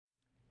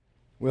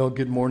Well,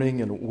 good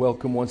morning and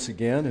welcome once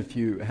again. If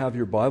you have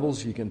your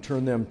Bibles, you can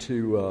turn them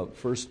to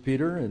 1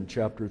 Peter in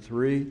chapter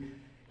 3.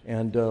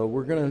 And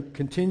we're going to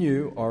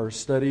continue our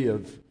study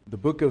of the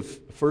book of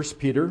 1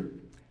 Peter.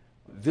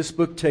 This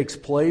book takes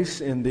place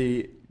in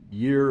the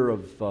year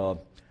of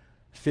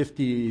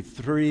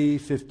 53,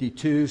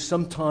 52,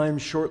 sometime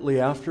shortly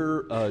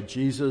after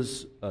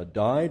Jesus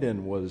died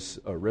and was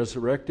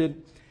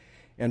resurrected.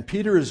 And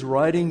Peter is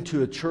writing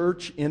to a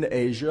church in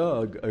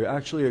Asia,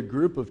 actually a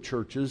group of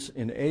churches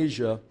in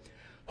Asia,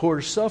 who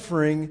are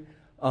suffering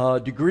a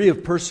degree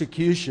of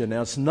persecution.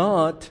 Now, it's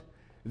not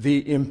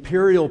the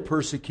imperial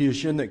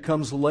persecution that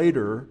comes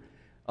later,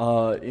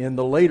 in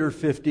the later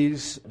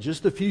 50s,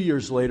 just a few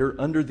years later,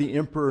 under the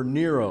Emperor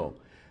Nero.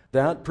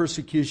 That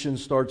persecution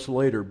starts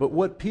later. But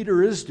what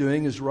Peter is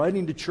doing is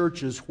writing to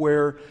churches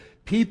where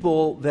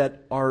people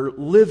that are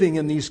living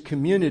in these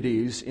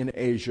communities in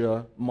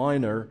Asia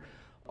Minor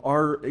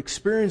are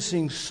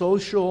experiencing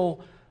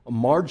social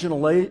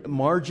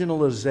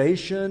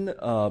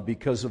marginalization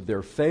because of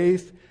their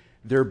faith.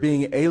 They're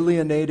being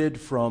alienated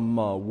from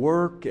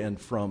work and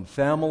from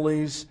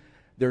families.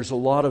 There's a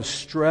lot of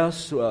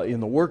stress in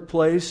the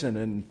workplace and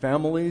in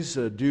families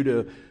due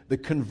to the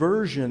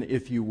conversion,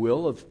 if you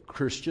will, of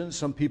Christians.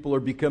 Some people are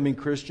becoming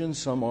Christians,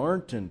 some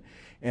aren't.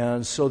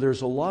 And so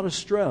there's a lot of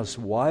stress.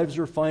 Wives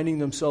are finding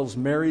themselves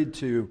married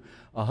to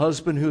a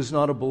husband who's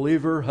not a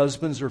believer.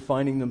 Husbands are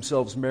finding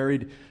themselves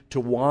married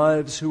to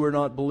wives who are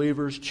not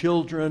believers.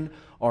 Children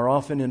are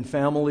often in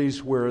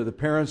families where the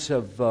parents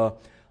have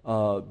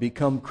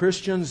become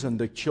Christians and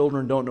the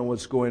children don't know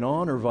what's going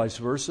on, or vice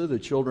versa. The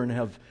children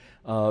have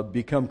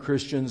become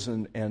Christians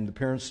and the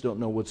parents don't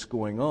know what's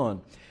going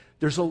on.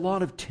 There's a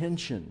lot of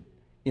tension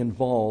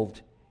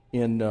involved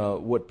in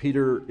what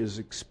Peter is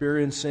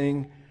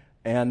experiencing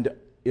and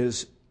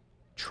is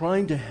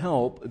trying to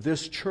help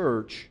this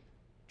churches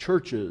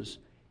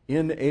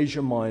in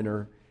Asia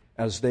Minor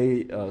as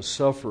they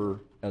suffer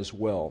as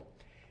well.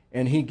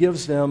 And he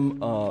gives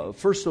them,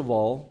 first of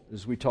all,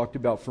 as we talked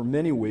about for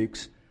many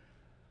weeks,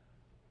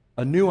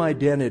 a new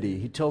identity.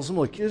 He tells them,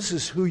 look, this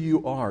is who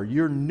you are.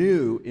 You're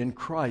new in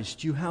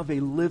Christ. You have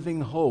a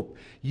living hope.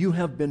 You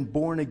have been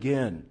born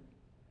again.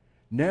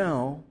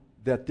 Now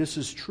that this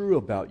is true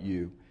about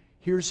you,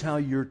 here's how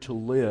you're to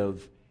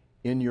live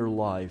in your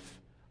life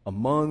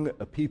among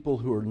a people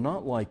who are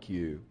not like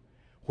you,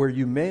 where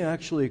you may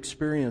actually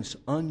experience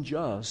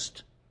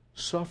unjust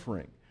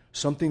suffering,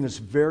 something that's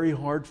very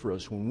hard for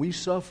us. When we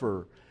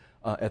suffer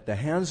at the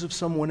hands of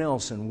someone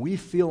else and we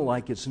feel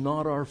like it's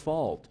not our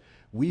fault,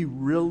 we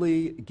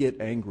really get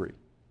angry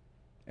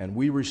and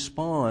we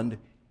respond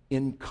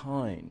in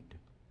kind.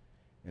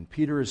 And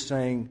Peter is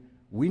saying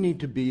we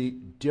need to be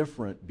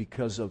different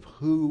because of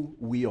who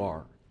we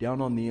are down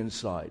on the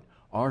inside.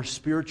 Our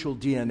spiritual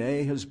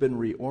DNA has been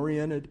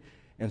reoriented,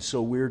 and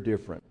so we're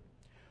different.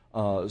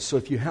 So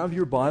if you have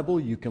your Bible,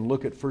 you can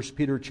look at 1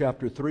 Peter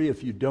chapter 3.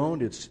 If you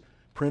don't, it's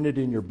printed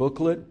in your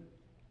booklet.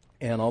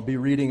 And I'll be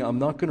reading, I'm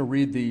not going to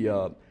read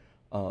the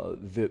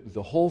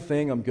whole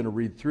thing. I'm going to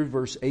read through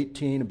verse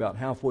 18, about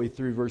halfway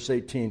through verse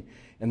 18.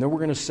 And then we're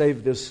going to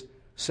save this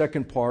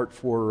second part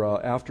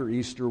for after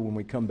Easter when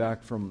we come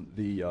back from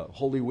the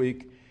Holy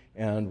Week.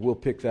 And we'll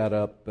pick that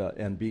up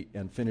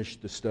and finish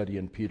the study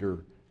in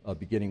Peter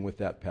beginning with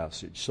that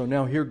passage. So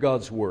now hear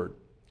God's word.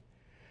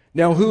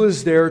 Now who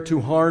is there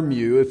to harm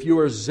you if you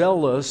are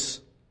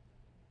zealous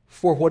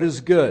for what is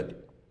good?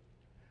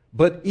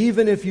 But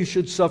even if you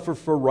should suffer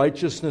for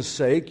righteousness'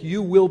 sake,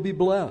 you will be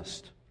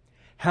blessed.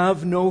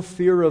 Have no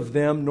fear of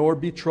them, nor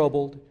be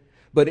troubled,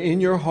 but in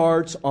your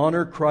hearts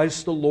honor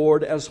Christ the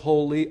Lord as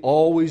holy,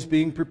 always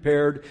being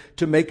prepared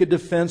to make a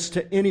defense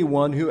to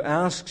anyone who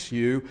asks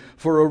you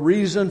for a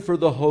reason for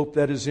the hope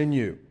that is in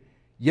you.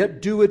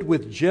 Yet do it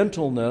with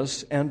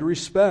gentleness and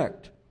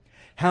respect.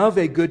 Have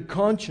a good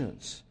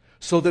conscience,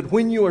 so that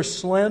when you are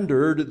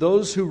slandered,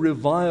 those who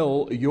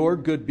revile your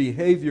good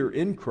behavior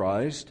in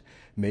Christ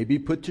may be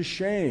put to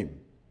shame.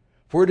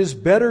 For it is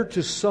better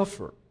to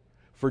suffer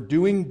for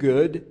doing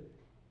good,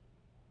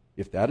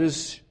 if that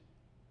is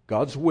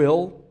God's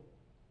will,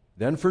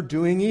 than for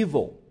doing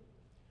evil.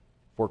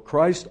 For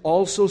Christ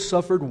also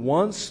suffered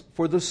once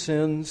for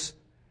sins,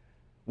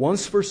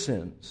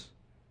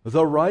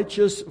 the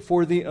righteous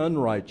for the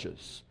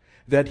unrighteous,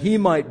 that he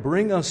might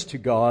bring us to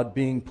God,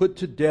 being put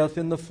to death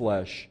in the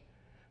flesh,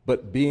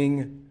 but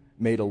being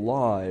made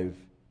alive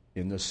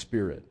in the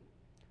Spirit.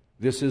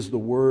 This is the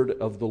word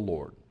of the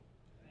Lord.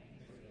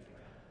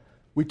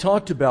 We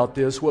talked about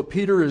this. What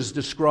Peter is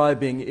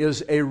describing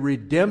is a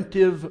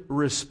redemptive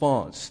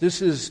response.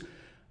 This is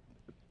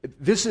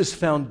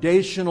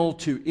foundational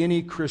to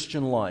any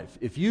Christian life.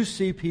 If you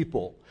see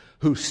people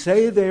who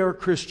say they are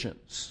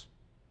Christians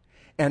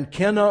and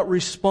cannot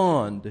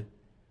respond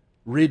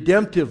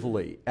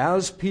redemptively,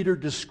 as Peter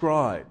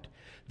described,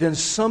 then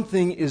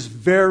something is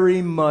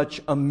very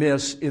much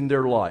amiss in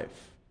their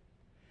life.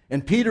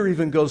 And Peter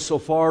even goes so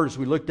far, as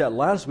we looked at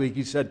last week,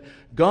 he said,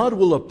 God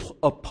will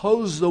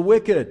oppose the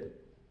wicked.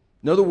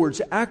 In other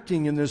words,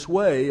 acting in this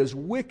way is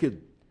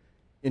wicked.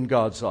 in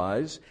God's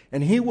eyes,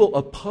 and He will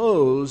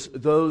oppose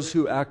those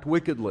who act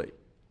wickedly.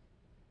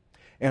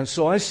 And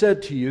so I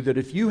said to you that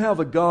if you have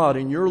a God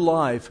in your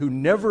life who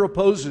never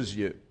opposes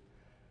you,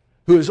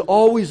 who is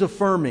always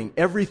affirming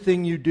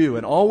everything you do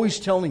and always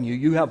telling you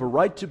you have a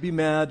right to be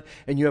mad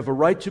and you have a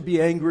right to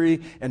be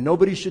angry and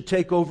nobody should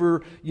take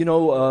over,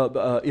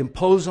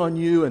 impose on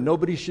you and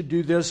nobody should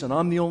do this and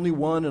I'm the only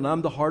one and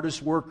I'm the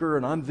hardest worker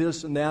and I'm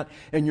this and that,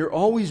 and you're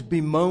always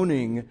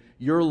bemoaning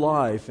your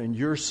life and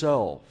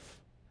yourself,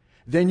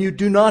 then you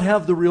do not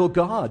have the real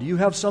God. You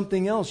have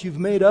something else. You've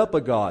made up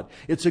a God.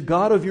 It's a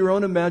God of your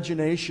own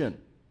imagination.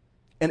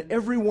 And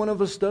every one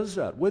of us does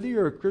that, whether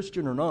you're a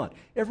Christian or not.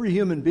 Every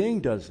human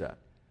being does that.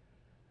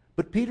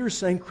 But Peter's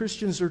saying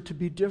Christians are to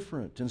be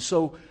different. And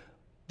so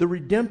the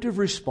redemptive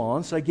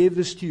response, I gave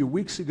this to you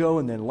weeks ago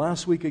and then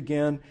last week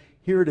again,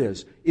 here it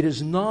is. It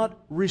is not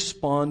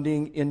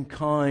responding in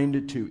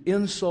kind to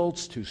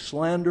insults, to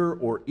slander,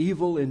 or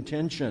evil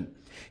intention.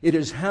 It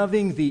is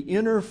having the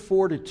inner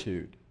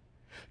fortitude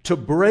to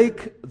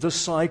break the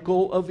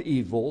cycle of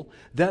evil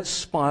that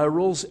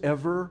spirals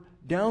ever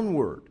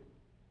downward.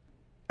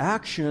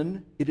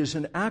 Action, it is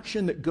an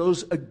action that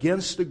goes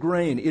against the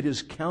grain. It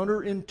is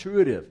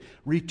counterintuitive,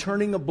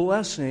 returning a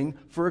blessing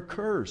for a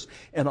curse.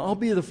 And I'll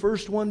be the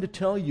first one to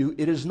tell you,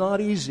 it is not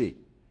easy.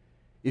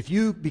 If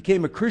you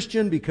became a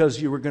Christian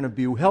because you were going to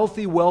be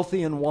healthy,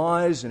 wealthy, and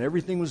wise, and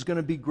everything was going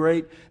to be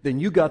great, then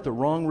you got the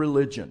wrong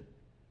religion.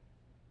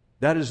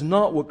 That is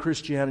not what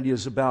Christianity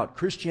is about.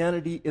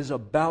 Christianity is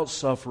about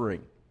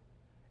suffering.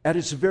 At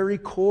its very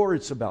core,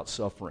 it's about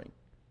suffering.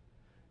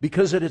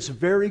 Because at its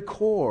very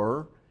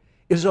core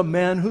is a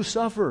man who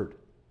suffered.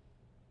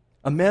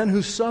 A man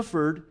who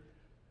suffered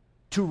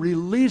to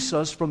release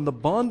us from the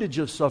bondage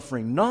of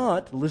suffering.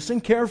 Not,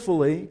 listen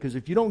carefully, because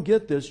if you don't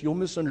get this, you'll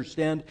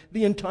misunderstand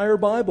the entire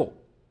Bible.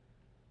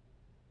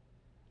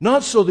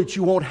 Not so that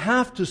you won't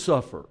have to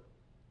suffer.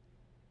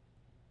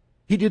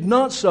 He did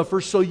not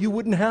suffer so you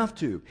wouldn't have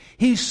to.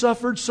 He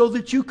suffered so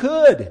that you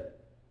could.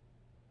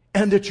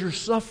 And that your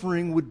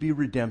suffering would be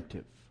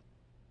redemptive.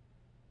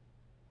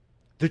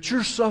 That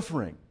your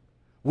suffering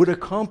would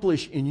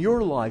accomplish in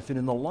your life and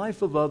in the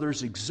life of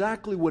others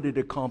exactly what it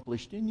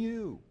accomplished in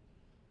you.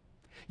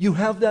 You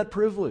have that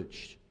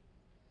privilege.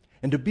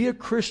 And to be a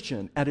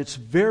Christian at its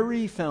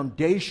very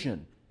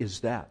foundation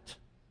is that.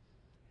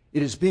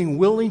 It is being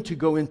willing to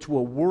go into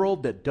a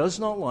world that does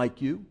not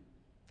like you,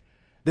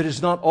 that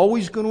is not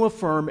always going to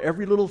affirm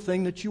every little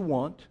thing that you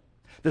want,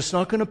 that's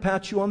not going to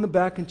pat you on the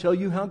back and tell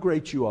you how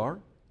great you are,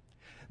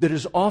 that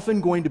is often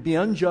going to be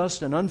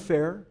unjust and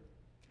unfair,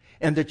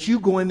 and that you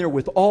go in there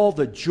with all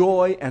the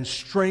joy and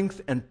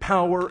strength and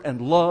power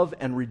and love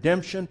and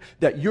redemption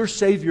that your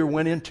Savior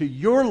went into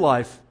your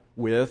life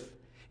with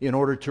in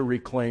order to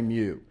reclaim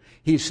you.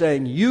 He's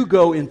saying you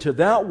go into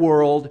that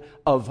world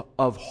of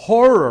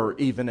horror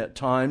even at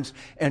times,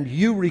 and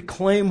you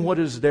reclaim what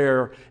is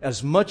there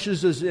as much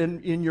as is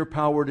in your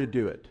power to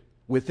do it,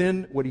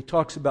 within what he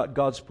talks about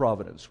God's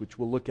providence, which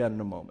we'll look at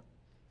in a moment.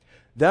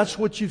 That's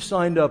what you've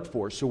signed up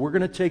for. So we're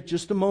going to take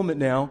just a moment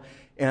now,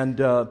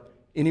 and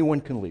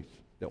anyone can leave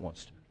that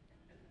wants to.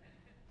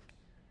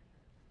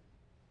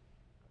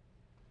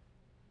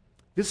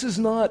 This is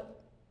not,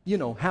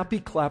 happy,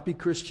 clappy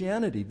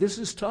Christianity. This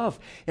is tough.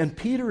 And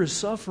Peter is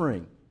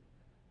suffering.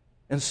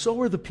 And so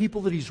are the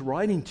people that he's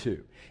writing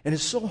to. And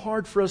it's so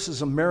hard for us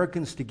as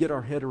Americans to get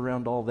our head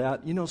around all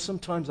that.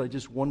 Sometimes I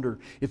just wonder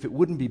if it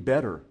wouldn't be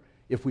better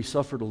if we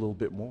suffered a little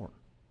bit more.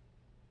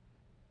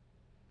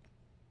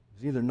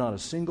 There's either not a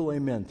single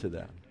amen to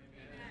that.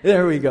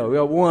 There we go. We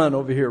got one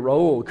over here.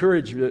 Raul,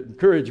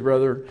 courage,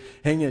 brother.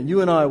 Hang in.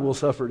 You and I will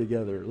suffer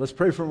together. Let's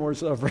pray for more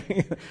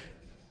suffering.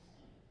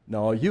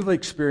 No, you've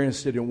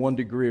experienced it in one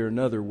degree or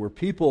another where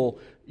people,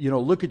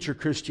 look at your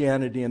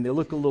Christianity and they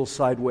look a little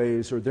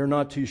sideways or they're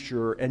not too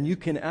sure, and you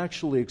can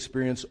actually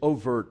experience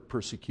overt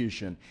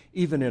persecution,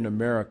 even in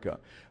America.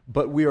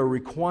 But we are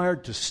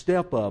required to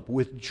step up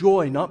with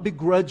joy, not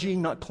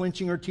begrudging, not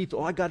clenching our teeth.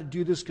 Oh, I got to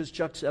do this because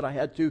Chuck said I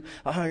had to.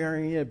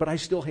 But I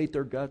still hate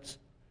their guts.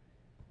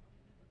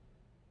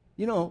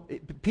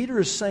 Peter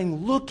is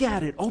saying, look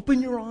at it.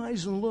 Open your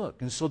eyes and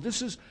look. And so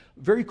this is,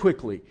 very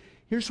quickly,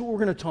 here's what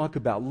we're going to talk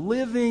about.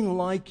 Living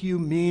like you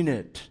mean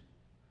it.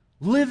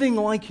 Living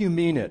like you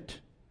mean it.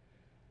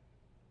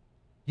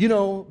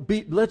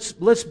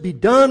 Let's be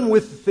done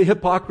with the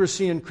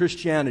hypocrisy in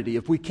Christianity.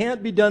 If we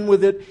can't be done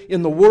with it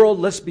in the world,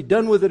 let's be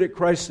done with it at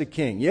Christ the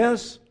King.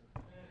 Yes?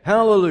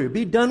 Hallelujah.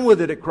 Be done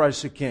with it at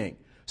Christ the King.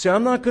 Say,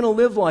 I'm not going to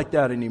live like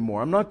that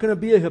anymore. I'm not going to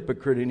be a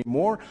hypocrite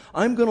anymore.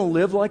 I'm going to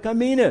live like I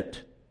mean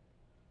it.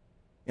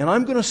 And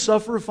I'm going to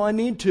suffer if I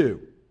need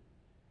to.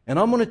 And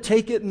I'm going to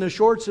take it in the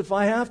shorts if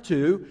I have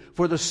to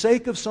for the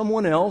sake of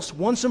someone else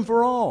once and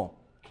for all.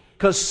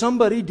 Because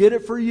somebody did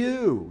it for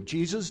you.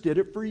 Jesus did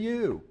it for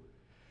you.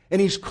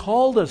 And He's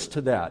called us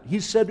to that. He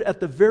said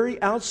at the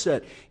very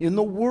outset, in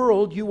the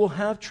world you will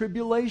have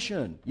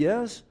tribulation.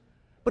 Yes?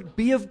 But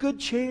be of good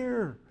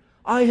cheer.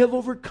 I have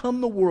overcome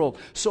the world.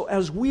 So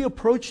as we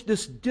approach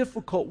this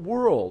difficult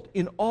world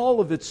in all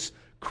of its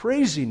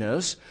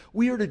craziness.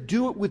 We are to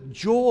do it with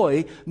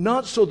joy,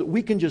 not so that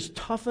we can just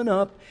toughen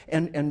up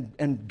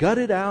and gut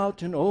it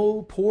out and,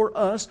 oh, poor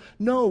us.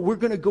 No, we're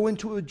going to go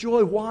into a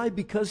joy. Why?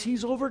 Because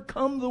He's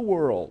overcome the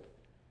world.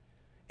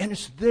 And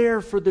it's there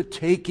for the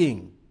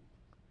taking.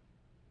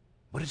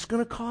 But it's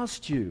going to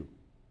cost you.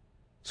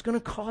 It's going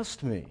to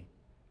cost me.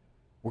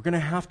 We're going to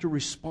have to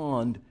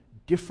respond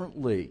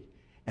differently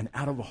and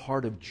out of a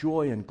heart of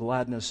joy and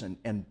gladness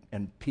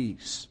and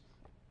peace.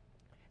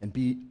 And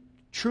be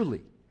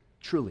truly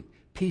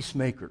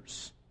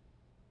peacemakers.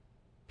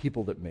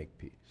 People that make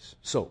peace.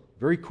 So,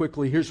 very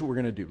quickly, here's what we're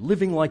going to do.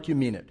 Living like you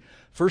mean it.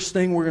 First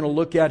thing we're going to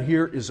look at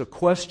here is a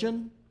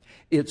question,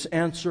 its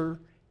answer,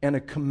 and a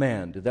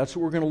command. That's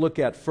what we're going to look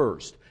at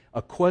first.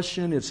 A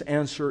question, its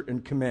answer,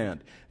 and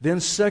command. Then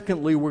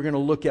secondly, we're going to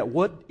look at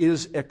what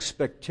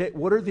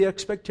are the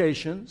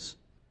expectations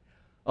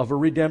of a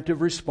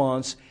redemptive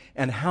response,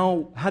 and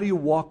how do you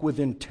walk with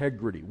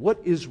integrity? What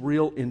is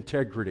real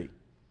integrity?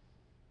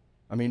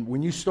 I mean,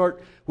 when you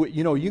start,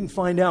 you can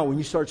find out when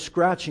you start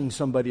scratching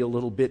somebody a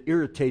little bit,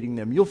 irritating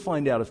them, you'll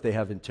find out if they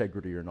have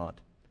integrity or not.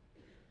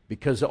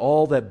 Because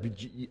all that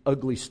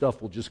ugly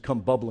stuff will just come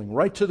bubbling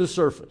right to the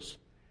surface.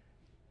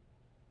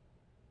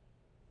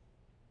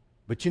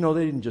 But they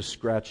didn't just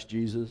scratch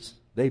Jesus.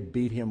 They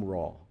beat Him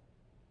raw.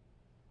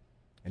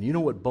 And you know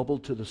what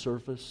bubbled to the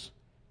surface?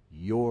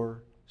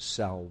 Your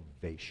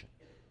salvation.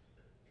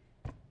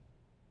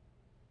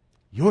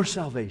 Your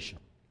salvation.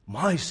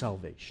 My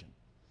salvation.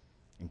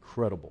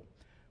 Incredible.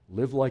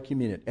 Live like you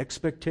mean it.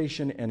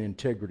 Expectation and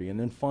integrity. And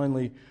then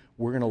finally,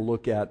 we're going to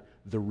look at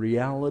the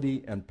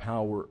reality and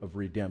power of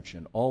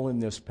redemption. All in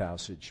this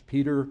passage.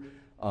 Peter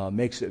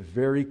makes it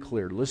very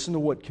clear. Listen to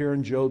what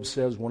Karen Jobe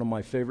says, one of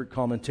my favorite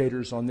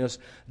commentators on this.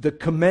 The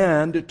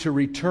command to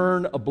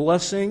return a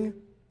blessing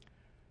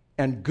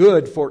and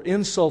good for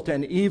insult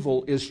and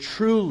evil is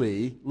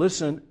truly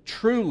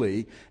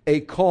a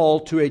call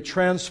to a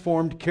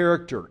transformed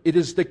character. It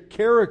is the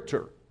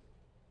character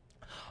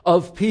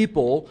of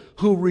people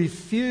who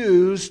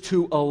refuse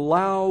to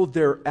allow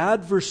their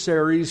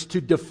adversaries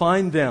to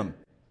define them,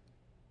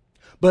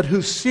 but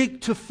who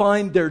seek to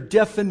find their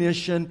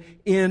definition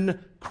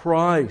in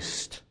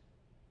Christ.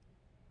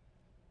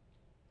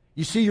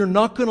 You see, you're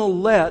not going to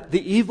let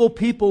the evil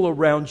people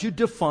around you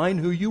define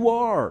who you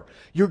are.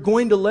 You're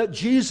going to let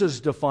Jesus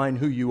define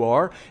who you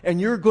are,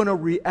 and you're going to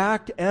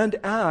react and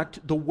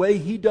act the way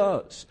He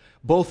does,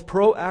 both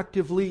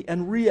proactively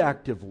and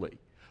reactively,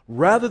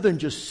 rather than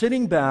just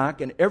sitting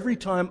back and every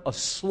time a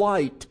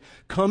slight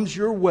comes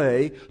your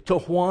way to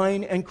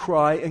whine and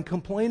cry and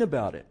complain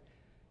about it.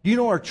 You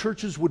know, our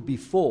churches would be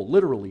full,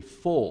 literally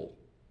full,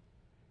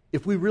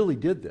 if we really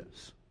did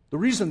this. The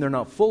reason they're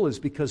not full is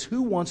because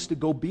who wants to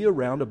go be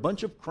around a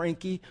bunch of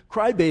cranky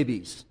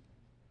crybabies?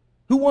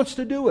 Who wants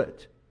to do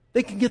it?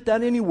 They can get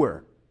that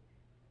anywhere.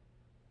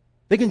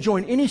 They can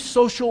join any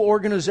social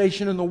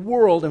organization in the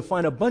world and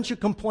find a bunch of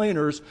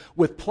complainers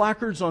with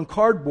placards on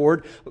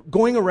cardboard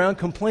going around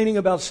complaining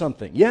about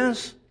something.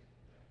 Yes?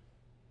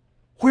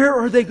 Where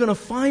are they going to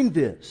find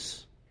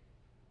this?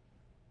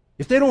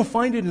 If they don't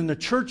find it in the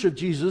church of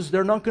Jesus,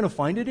 they're not going to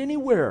find it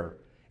anywhere.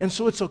 And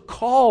so it's a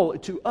call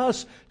to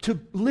us to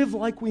live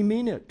like we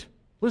mean it.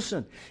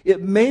 Listen,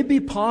 it may be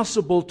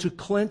possible to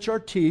clench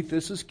our teeth.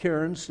 This is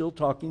Karen still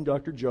talking,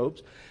 Dr.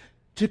 Jobes.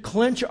 To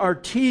clench our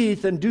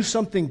teeth and do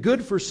something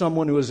good for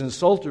someone who has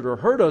insulted or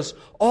hurt us,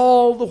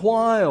 all the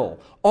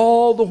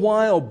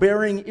while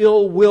bearing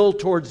ill will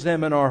towards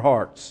them in our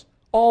hearts.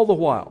 All the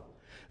while.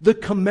 The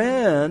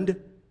command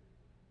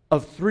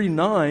of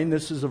 3:9,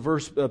 this is a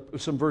verse,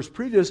 some verse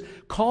previous,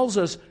 calls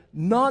us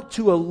not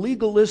to a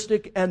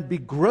legalistic and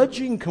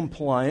begrudging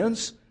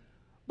compliance,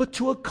 but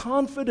to a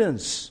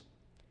confidence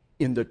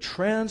in the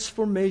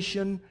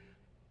transformation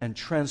and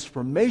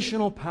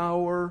transformational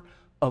power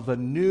of a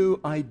new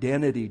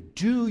identity.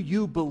 Do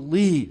you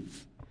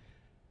believe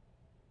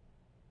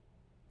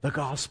the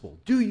gospel?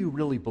 Do you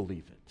really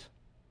believe it?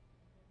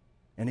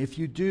 And if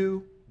you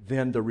do,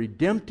 then the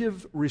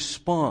redemptive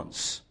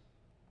response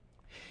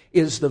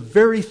is the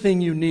very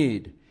thing you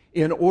need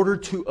in order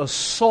to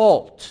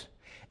assault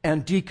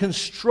and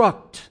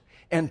deconstruct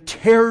and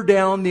tear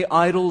down the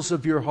idols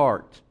of your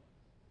heart.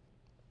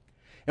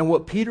 And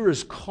what Peter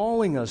is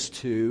calling us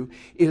to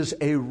is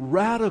a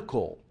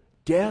radical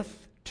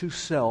death to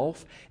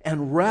self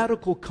and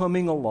radical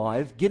coming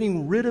alive,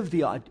 getting rid of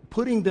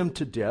putting them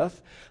to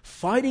death,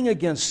 fighting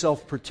against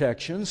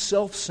self-protection,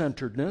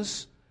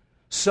 self-centeredness,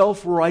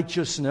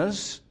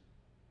 self-righteousness,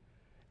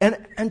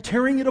 and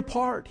tearing it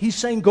apart. He's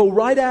saying, go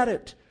right at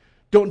it.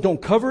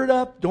 Don't cover it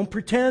up. Don't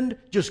pretend.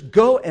 Just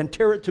go and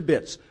tear it to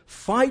bits.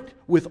 Fight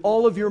with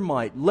all of your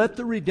might. Let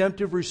the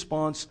redemptive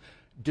response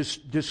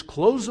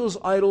disclose those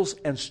idols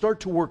and start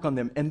to work on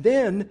them. And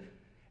then,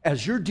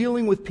 as you're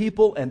dealing with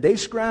people and they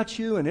scratch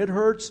you and it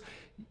hurts,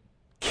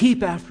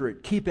 keep after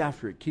it,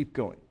 keep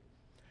going.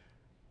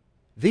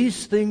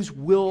 These things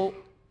will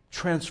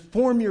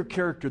transform your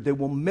character. They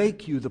will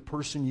make you the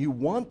person you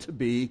want to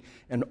be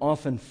and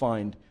often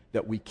find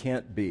that we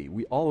can't be.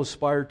 We all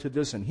aspire to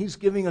this, and he's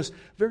giving us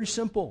very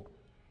simple.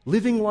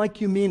 Living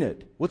like you mean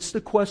it. What's the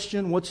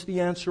question? What's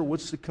the answer?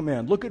 What's the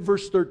command? Look at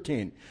verse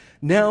 13.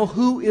 Now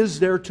who is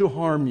there to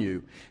harm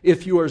you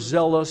if you are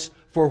zealous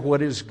for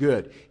what is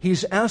good?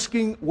 He's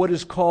asking what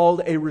is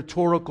called a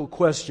rhetorical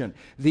question.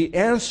 The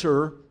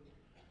answer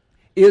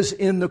is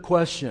in the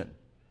question.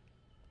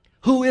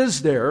 Who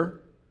is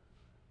there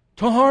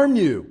to harm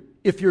you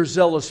if you're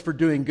zealous for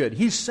doing good?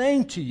 He's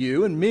saying to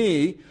you and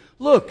me,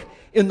 look,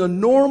 in the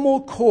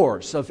normal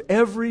course of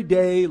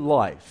everyday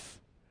life,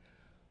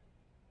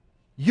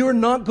 you're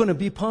not going to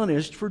be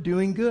punished for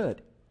doing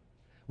good.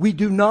 We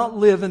do not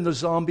live in the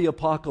zombie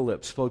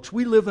apocalypse, folks.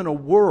 We live in a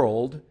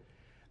world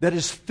that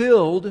is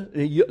filled,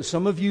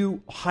 some of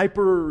you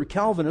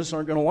hyper-Calvinists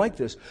aren't going to like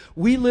this.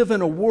 We live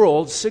in a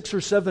world, 6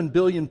 or 7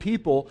 billion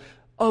people,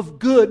 of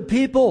good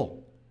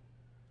people.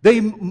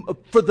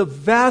 For the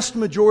vast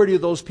majority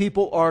of those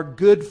people are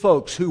good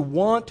folks who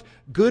want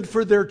good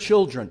for their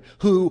children,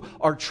 who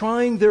are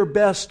trying their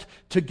best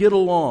to get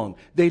along.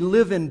 They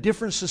live in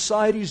different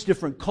societies,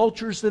 different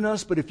cultures than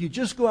us, but if you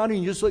just go out and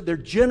you just look, they're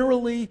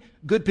generally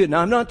good people.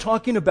 Now, I'm not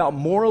talking about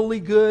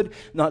morally good,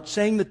 not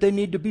saying that they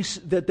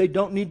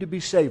don't need to be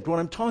saved. What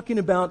I'm talking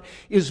about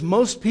is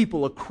most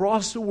people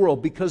across the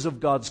world, because of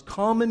God's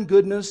common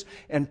goodness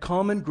and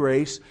common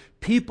grace,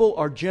 people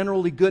are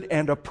generally good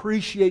and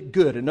appreciate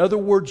good. In other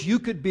words, you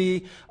could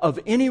be of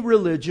any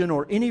religion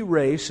or any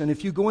race, and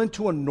if you go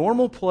into a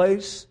normal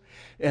place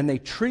and they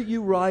treat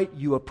you right,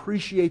 you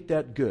appreciate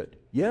that good.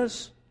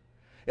 Yes?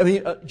 I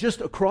mean,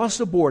 just across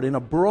the board, in a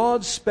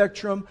broad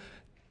spectrum,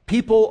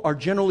 people are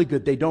generally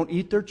good. They don't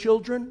eat their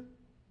children.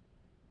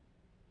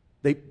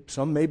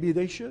 Some maybe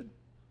they should.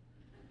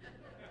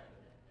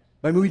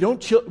 I mean, we don't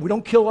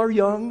kill our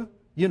young,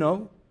 you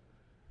know.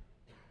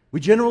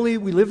 Generally,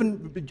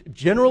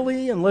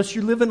 unless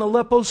you live in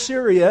Aleppo,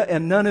 Syria,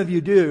 and none of you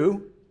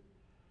do,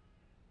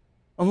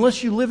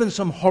 unless you live in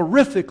some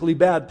horrifically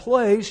bad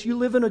place, you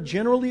live in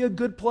generally a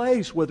good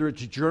place, whether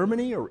it's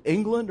Germany or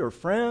England or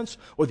France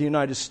or the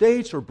United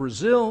States or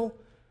Brazil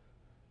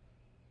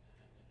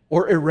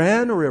or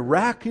Iran or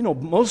Iraq. You know,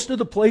 most of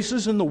the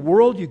places in the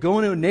world, you go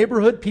into a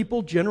neighborhood,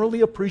 people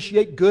generally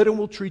appreciate good and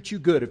will treat you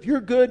good. If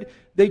you're good,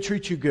 they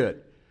treat you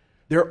good.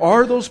 There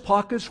are those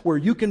pockets where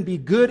you can be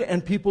good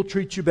and people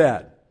treat you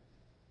bad.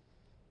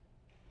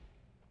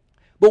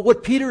 But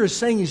what Peter is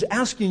saying, he's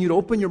asking you to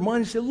open your mind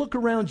and say, look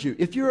around you.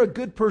 If you're a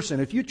good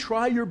person, if you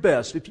try your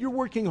best, if you're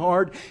working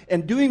hard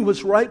and doing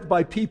what's right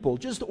by people,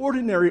 just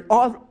ordinary,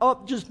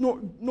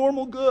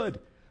 normal good.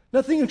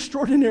 Nothing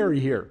extraordinary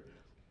here.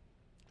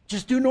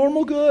 Just do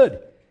normal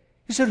good.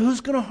 He said,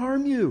 who's going to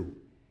harm you?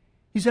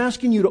 He's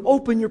asking you to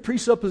open your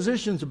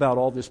presuppositions about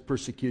all this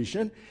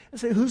persecution and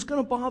say, who's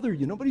going to bother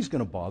you? Nobody's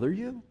going to bother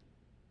you.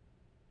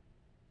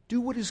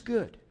 Do what is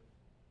good.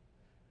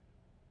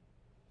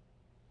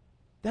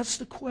 That's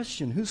the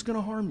question. Who's going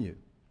to harm you?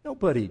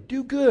 Nobody.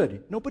 Do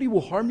good. Nobody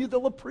will harm you.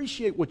 They'll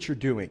appreciate what you're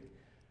doing.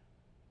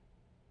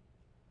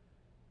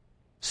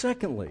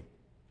 Secondly,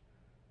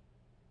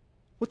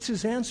 what's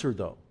his answer,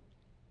 though?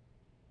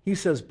 He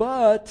says,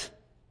 but,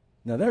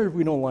 now there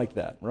we don't like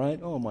that, right?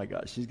 Oh my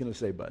gosh, he's going to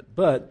say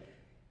but,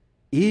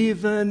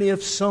 even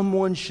if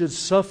someone should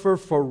suffer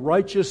for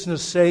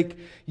righteousness' sake,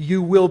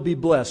 you will be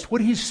blessed.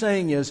 What he's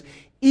saying is,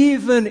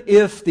 even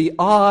if the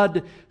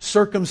odd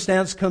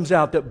circumstance comes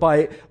out that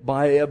by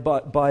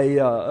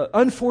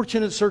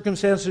unfortunate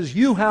circumstances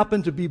you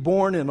happen to be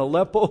born in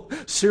Aleppo,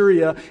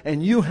 Syria,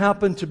 and you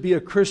happen to be a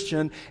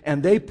Christian,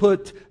 and they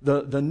put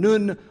the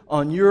nun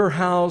on your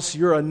house,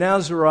 you're a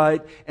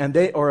Nazarite,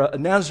 or a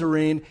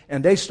Nazarene,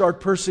 and they start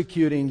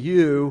persecuting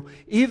you,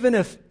 even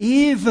if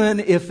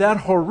that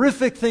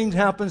horrific thing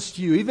happens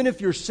to you, even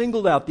if you're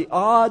singled out, the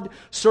odd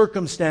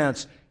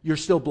circumstance, you're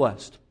still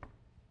blessed.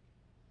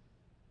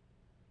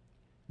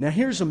 Now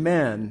here's a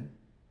man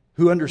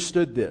who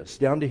understood this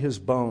down to his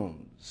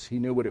bones. He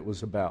knew what it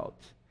was about.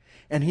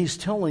 And he's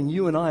telling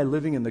you and I,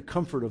 living in the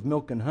comfort of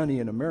milk and honey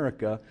in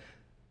America,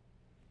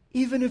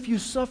 even if you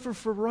suffer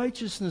for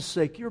righteousness'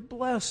 sake, you're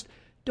blessed.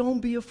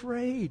 Don't be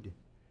afraid.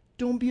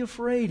 Don't be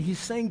afraid. He's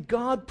saying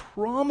God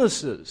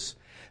promises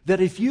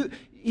that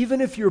even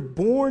if you're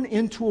born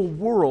into a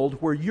world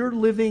where you're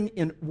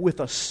living with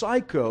a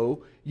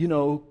psycho,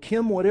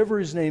 Kim, whatever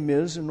his name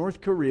is, in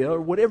North Korea, or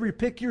whatever,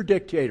 pick your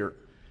dictator.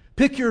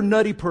 Pick your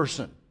nutty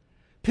person.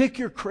 Pick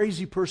your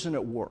crazy person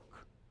at work.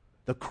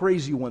 The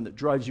crazy one that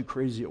drives you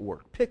crazy at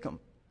work. Pick them.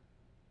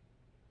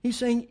 He's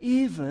saying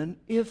even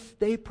if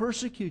they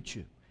persecute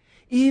you,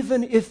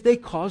 even if they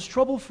cause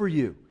trouble for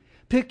you,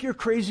 pick your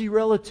crazy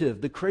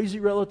relative, the crazy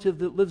relative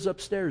that lives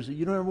upstairs that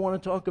you don't ever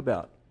want to talk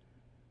about.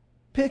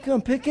 Pick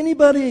them. Pick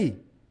anybody.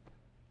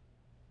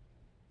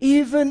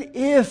 Even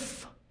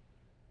if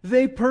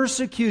they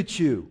persecute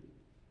you,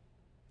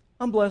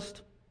 I'm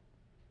blessed.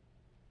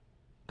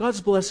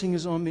 God's blessing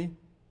is on me.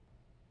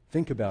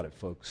 Think about it,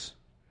 folks.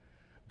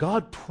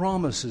 God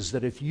promises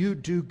that if you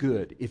do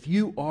good, if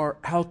you are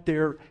out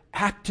there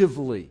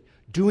actively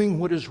doing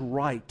what is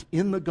right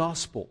in the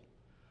gospel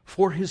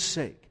for His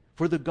sake,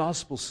 for the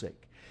gospel's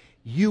sake,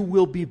 you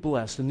will be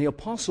blessed. And the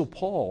Apostle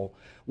Paul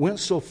went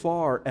so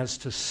far as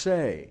to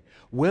say,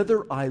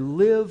 Whether I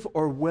live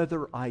or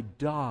whether I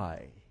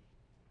die,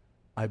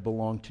 I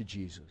belong to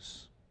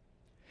Jesus.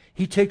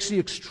 He takes the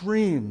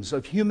extremes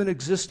of human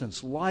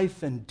existence,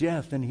 life and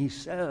death, and he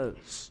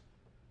says,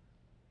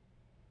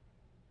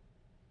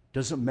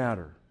 doesn't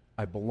matter.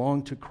 I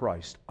belong to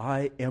Christ.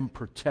 I am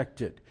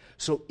protected.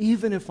 So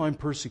even if I'm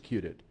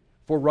persecuted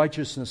for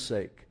righteousness'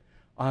 sake,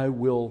 I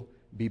will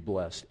be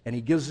blessed. And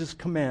he gives this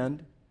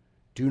command,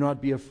 do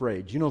not be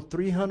afraid. You know,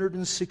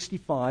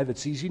 365,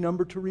 it's an easy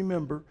number to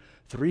remember,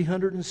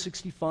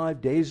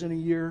 365 days in a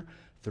year,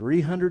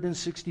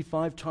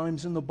 365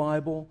 times in the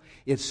Bible,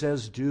 it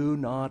says, do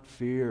not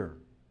fear.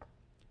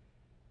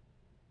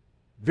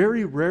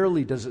 Very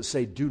rarely does it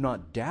say, do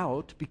not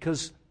doubt,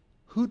 because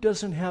who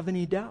doesn't have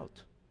any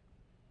doubt?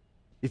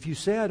 If you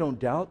say, I don't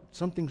doubt,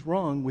 something's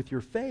wrong with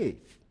your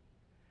faith.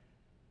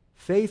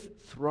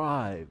 Faith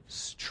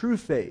thrives. True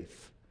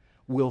faith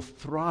will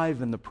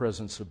thrive in the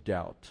presence of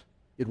doubt.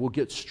 It will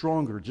get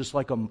stronger, just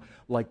like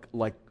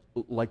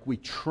we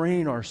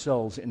train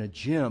ourselves in a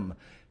gym.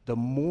 The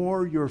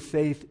more your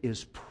faith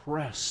is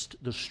pressed,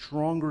 the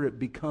stronger it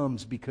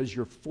becomes because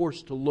you're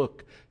forced to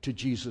look to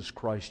Jesus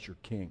Christ, your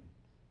King.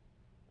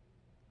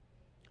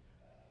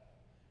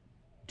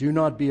 Do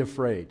not be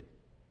afraid.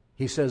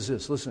 He says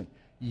this, listen,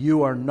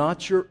 you are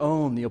not your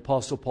own, the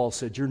Apostle Paul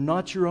said. You're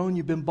not your own,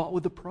 you've been bought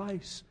with a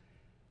price.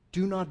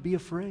 Do not be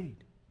afraid.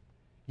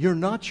 You're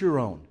not your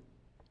own.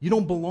 You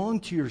don't belong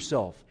to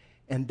yourself,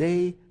 and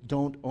they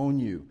don't own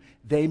you.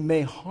 They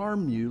may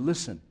harm you,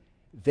 listen,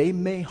 they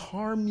may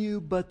harm you,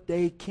 but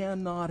they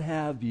cannot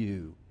have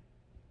you.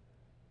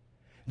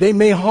 They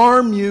may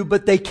harm you,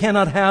 but they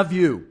cannot have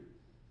you.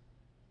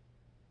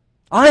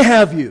 I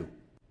have you.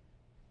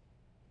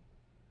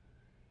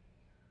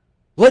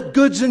 Let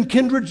goods and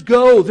kindreds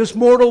go, this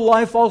mortal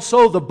life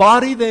also, the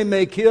body they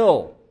may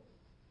kill.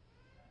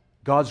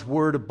 God's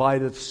word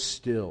abideth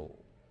still.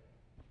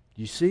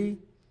 You see?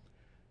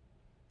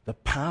 The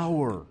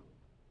power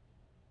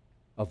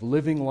of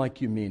living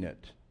like you mean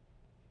it.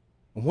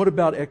 And what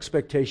about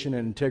expectation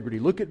and integrity?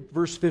 Look at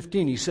verse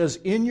 15. He says,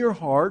 in your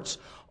hearts,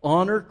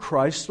 honor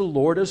Christ the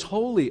Lord as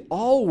holy,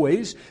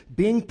 always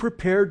being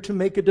prepared to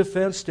make a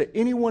defense to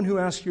anyone who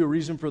asks you a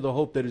reason for the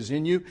hope that is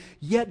in you,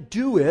 yet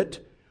do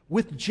it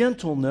with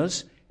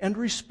gentleness and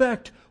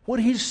respect. What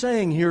he's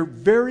saying here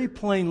very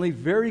plainly,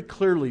 very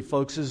clearly,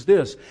 folks, is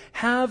this.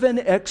 Have an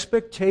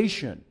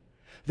expectation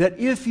that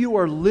if you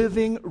are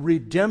living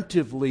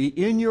redemptively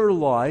in your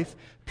life,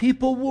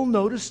 people will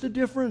notice the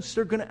difference.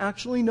 They're going to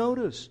actually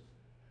notice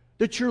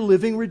that you're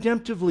living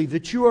redemptively,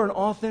 that you are an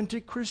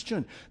authentic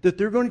Christian, that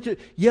they're going to,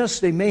 yes,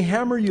 they may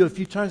hammer you a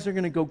few times. They're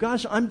going to go,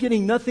 gosh, I'm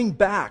getting nothing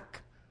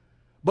back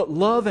but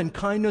love and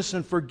kindness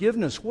and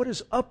forgiveness. What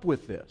is up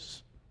with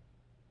this?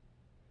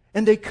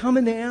 And they come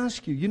and they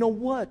ask you, you know,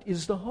 what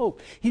is the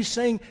hope? He's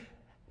saying,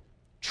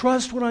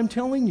 trust what I'm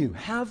telling you.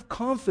 Have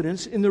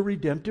confidence in the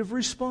redemptive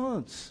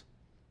response.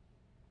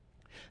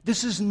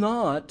 This is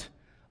not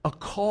a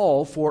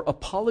call for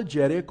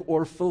apologetic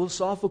or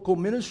philosophical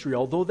ministry,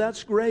 although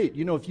that's great.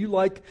 You know, if you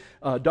like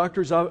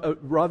Dr.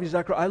 Ravi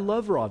Zachariah, I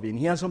love Ravi, and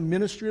he has a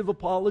ministry of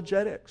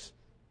apologetics.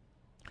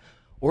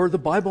 Or the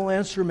Bible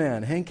Answer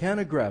Man, Hank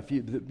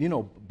Hanegraaff, you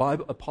know,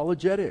 Bible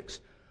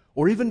apologetics.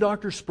 Or even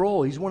Dr.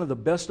 Sproul, he's one of the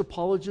best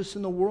apologists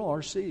in the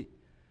world, RC.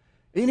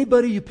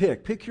 Anybody you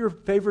pick your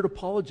favorite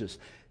apologist.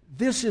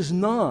 This is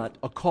not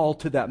a call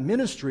to that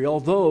ministry,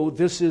 although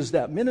this is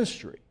that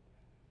ministry.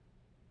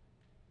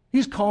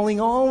 He's calling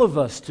all of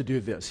us to do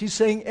this. He's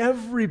saying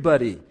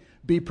everybody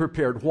be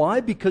prepared. Why?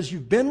 Because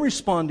you've been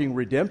responding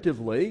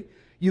redemptively.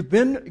 You've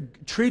been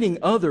treating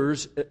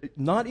others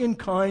not in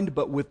kind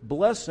but with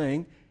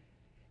blessing.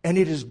 And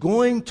it is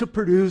going to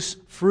produce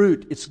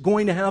fruit. It's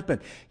going to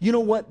happen. You know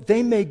what?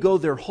 They may go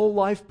their whole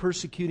life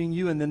persecuting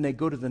you, and then they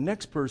go to the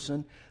next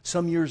person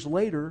some years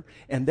later,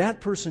 and that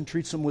person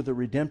treats them with a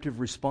redemptive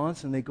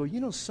response, and they go, you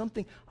know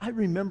something? I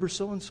remember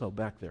so-and-so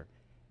back there.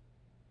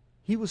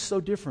 He was so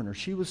different, or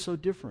she was so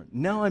different.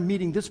 Now I'm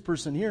meeting this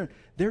person here, and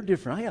they're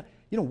different.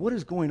 You know, what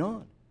is going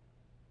on?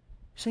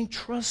 He's saying,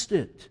 trust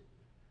it.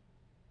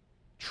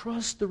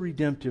 Trust the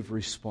redemptive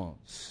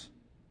response.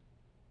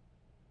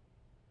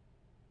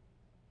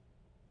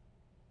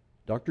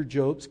 Dr.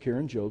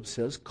 Karen Jobes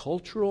says,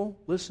 cultural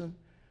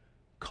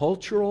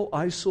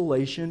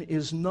isolation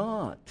is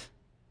not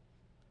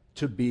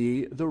to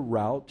be the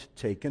route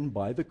taken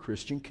by the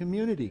Christian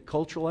community.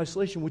 Cultural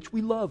isolation, which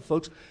we love,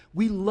 folks.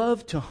 We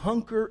love to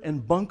hunker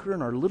and bunker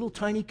in our little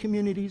tiny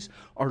communities,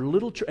 our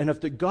little and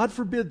if God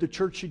forbid the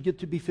church should get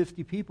to be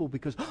 50 people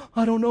because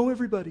I don't know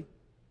everybody.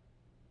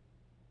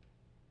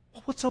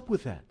 Well, what's up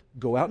with that?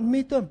 Go out and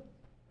meet them.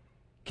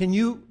 Can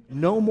you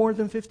know more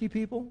than 50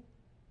 people?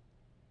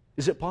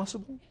 Is it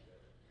possible?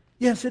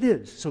 Yes, it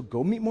is. So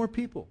go meet more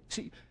people.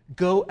 See,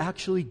 go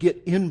actually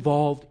get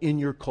involved in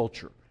your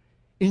culture,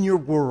 in your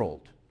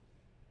world.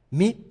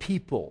 Meet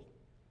people.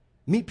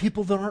 Meet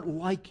people that aren't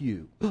like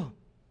you.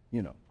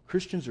 You know,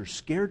 Christians are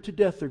scared to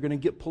death they're going to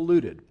get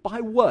polluted. By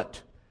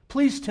what?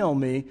 Please tell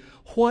me,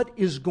 what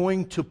is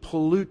going to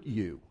pollute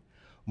you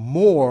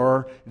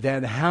more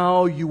than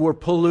how you were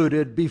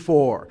polluted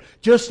before?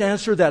 Just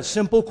answer that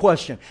simple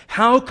question.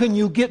 How can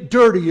you get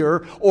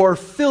dirtier or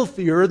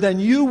filthier than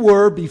you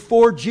were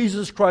before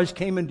Jesus Christ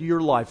came into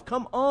your life?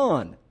 Come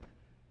on.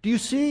 Do you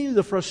see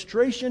the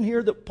frustration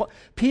here that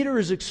Peter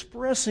is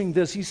expressing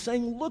this? He's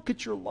saying, look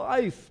at your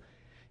life.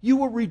 You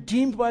were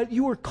redeemed by it.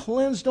 You were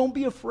cleansed. Don't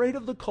be afraid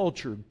of the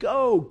culture.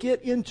 Go,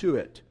 get into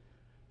it.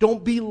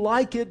 Don't be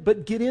like it,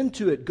 but get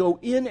into it. Go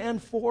in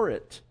and for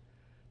it.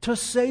 To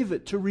save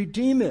it, to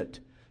redeem it,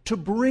 to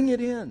bring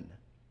it in.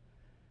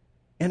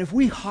 And if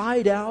we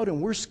hide out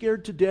and we're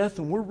scared to death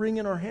and we're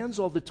wringing our hands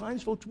all the time,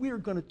 folks, we are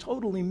going to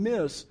totally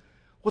miss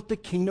what the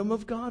kingdom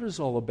of God is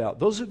all about.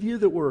 Those of you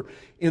that were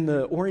in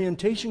the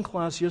orientation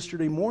class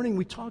yesterday morning,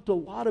 we talked a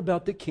lot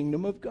about the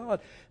kingdom of God.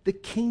 The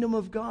kingdom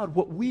of God,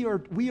 what we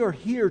are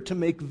here to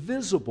make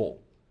visible.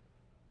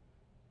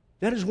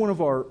 That is one of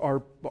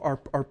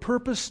our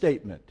purpose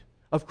statement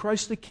of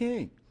Christ the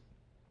King.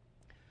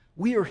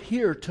 We are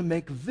here to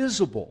make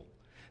visible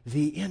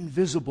the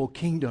invisible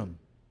kingdom.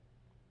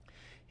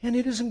 And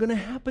it isn't going to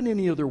happen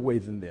any other way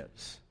than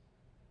this.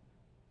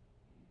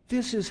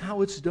 This is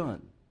how it's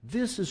done.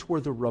 This is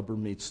where the rubber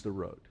meets the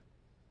road.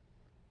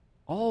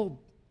 A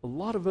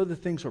lot of other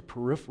things are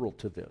peripheral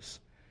to this.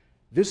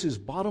 This is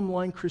bottom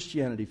line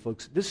Christianity,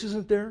 folks. This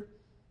isn't there.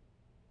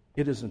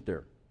 It isn't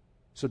there.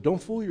 So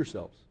don't fool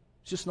yourselves.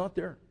 It's just not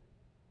there.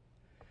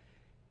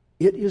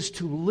 It is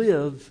to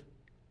live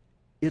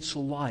its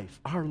life,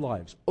 our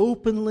lives,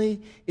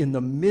 openly in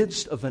the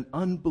midst of an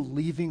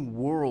unbelieving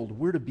world.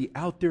 We're to be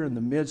out there in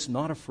the midst,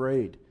 not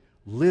afraid.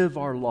 Live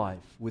our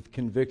life with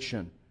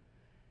conviction,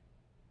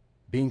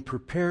 being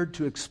prepared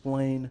to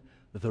explain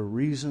the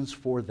reasons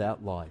for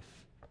that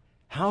life.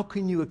 How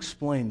can you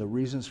explain the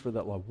reasons for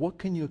that life? What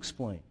can you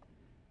explain?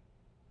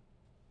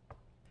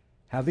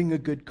 Having a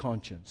good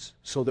conscience,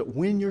 so that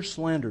when you're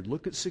slandered,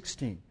 look at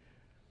 16,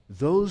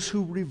 those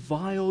who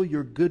revile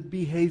your good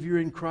behavior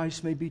in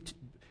Christ may be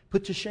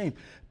put to shame.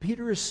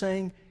 Peter is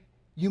saying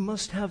you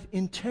must have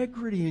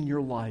integrity in your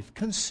life,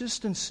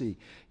 consistency.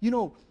 You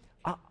know,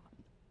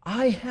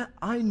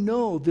 I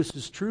know this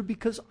is true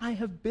because I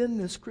have been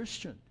this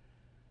Christian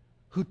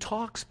who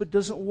talks but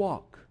doesn't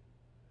walk,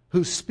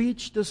 whose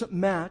speech doesn't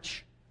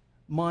match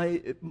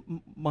my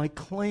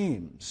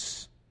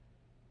claims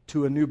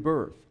to a new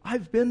birth.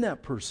 I've been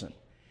that person.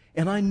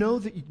 And I know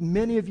that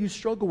many of you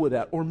struggle with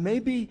that. Or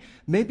maybe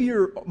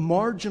you're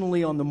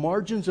marginally on the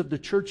margins of the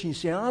church and you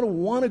say, I don't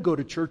want to go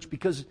to church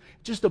because it's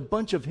just a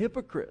bunch of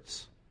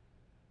hypocrites.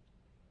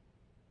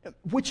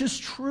 Which is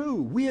true.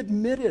 We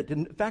admit it.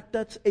 In fact,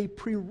 that's a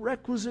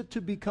prerequisite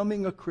to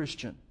becoming a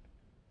Christian.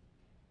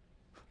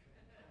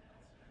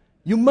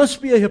 You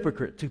must be a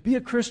hypocrite. To be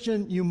a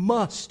Christian, you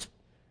must.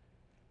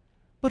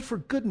 But for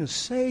goodness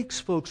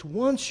sakes, folks,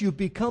 once you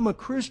become a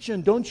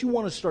Christian, don't you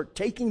want to start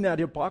taking that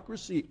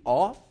hypocrisy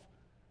off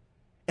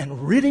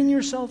and ridding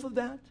yourself of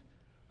that?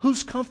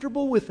 Who's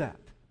comfortable with that?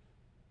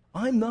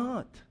 I'm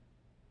not.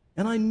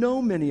 And I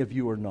know many of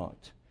you are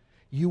not.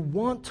 You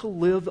want to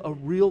live a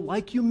real,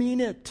 like you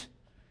mean it.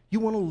 You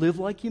want to live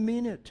like you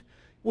mean it.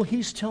 Well,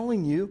 he's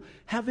telling you,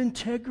 have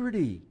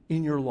integrity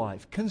in your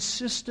life,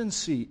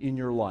 consistency in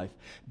your life.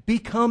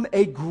 Become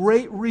a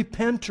great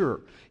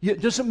repenter.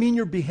 It doesn't mean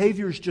your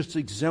behavior is just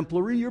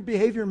exemplary. Your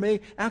behavior may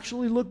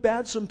actually look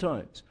bad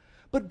sometimes.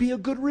 But be a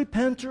good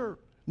repenter.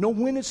 Know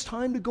when it's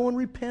time to go and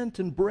repent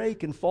and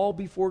break and fall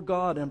before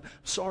God. I'm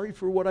sorry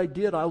for what I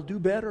did. I'll do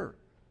better.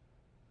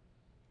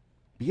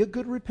 Be a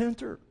good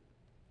repenter.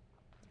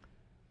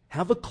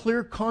 Have a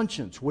clear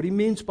conscience. What he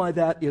means by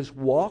that is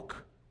walk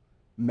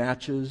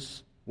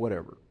matches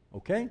whatever.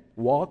 Okay?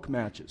 Walk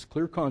matches.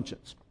 Clear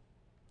conscience.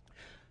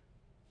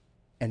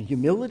 And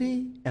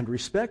humility and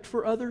respect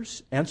for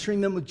others,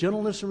 answering them with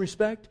gentleness and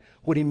respect.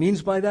 What he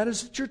means by that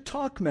is that your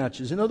talk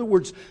matches. In other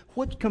words,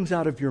 what comes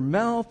out of your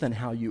mouth and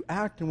how you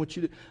act and what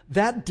you do.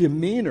 That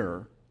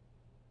demeanor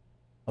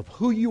of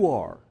who you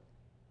are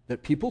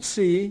that people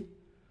see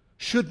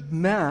should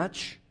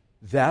match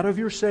that of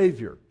your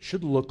Savior.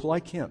 Should look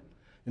like Him.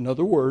 In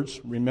other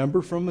words,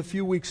 remember from a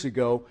few weeks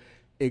ago,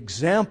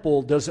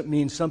 example doesn't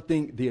mean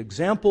something. The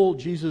example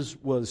Jesus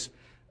was,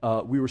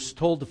 we were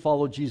told to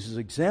follow Jesus'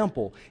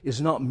 example,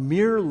 is not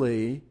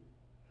merely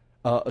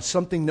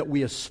something that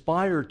we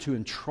aspire to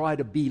and try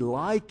to be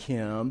like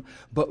Him,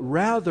 but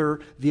rather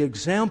the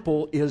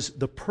example is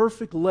the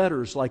perfect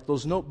letters, like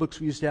those notebooks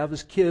we used to have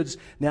as kids,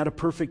 and had a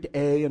perfect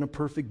A and a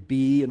perfect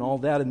B and all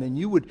that, and then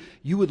you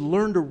would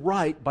learn to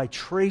write by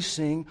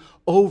tracing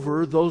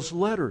over those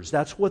letters.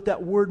 That's what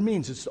that word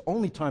means. It's the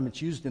only time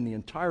it's used in the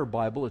entire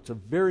Bible. It's a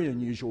very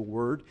unusual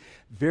word,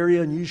 very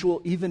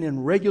unusual even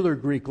in regular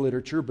Greek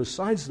literature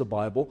besides the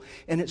Bible,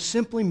 and it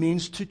simply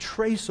means to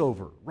trace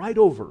over, write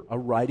over, a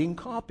writing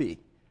copy.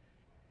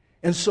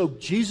 And so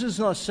Jesus is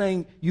not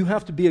saying you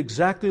have to be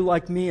exactly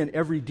like me in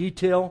every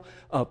detail,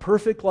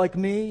 perfect like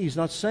me. He's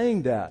not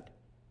saying that.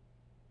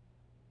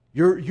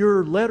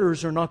 Your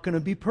letters are not going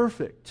to be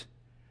perfect,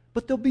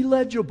 but they'll be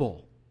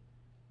legible.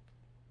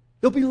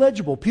 They'll be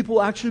legible. People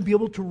will actually be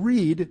able to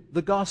read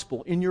the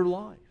gospel in your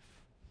life.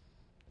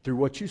 through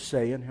what you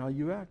say and how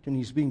you act. And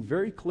he's being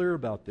very clear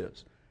about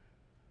this.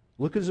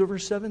 Look at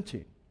verse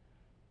 17.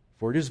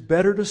 For it is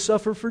better to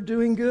suffer for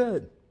doing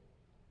good,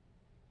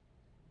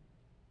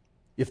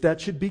 if that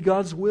should be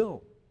God's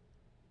will,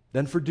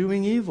 than for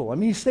doing evil. I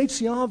mean, he states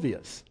the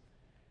obvious.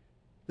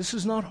 This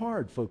is not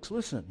hard, folks.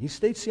 Listen, he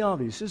states the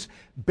obvious. He says,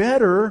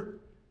 better,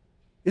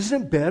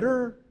 isn't it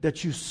better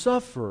that you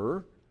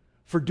suffer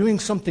for doing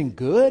something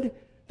good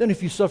than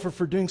if you suffer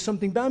for doing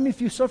something bad? I mean,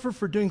 if you suffer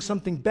for doing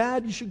something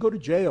bad, you should go to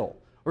jail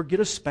or get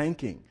a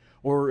spanking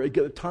or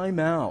get a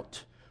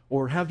timeout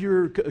or have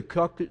your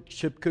chocolate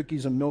chip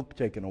cookies and milk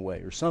taken away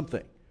or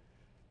something.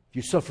 If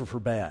you suffer for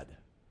bad.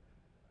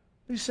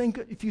 He's saying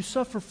if you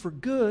suffer for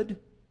good,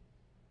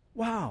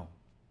 wow,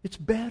 it's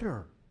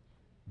better.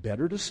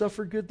 Better to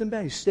suffer good than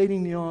bad. He's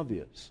stating the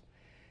obvious.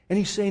 And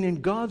he's saying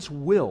in God's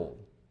will,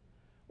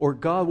 or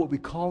God, what we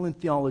call in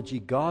theology,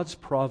 God's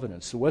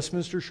providence. The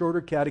Westminster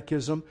Shorter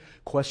Catechism,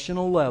 question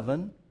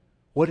 11,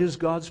 what is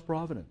God's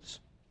providence?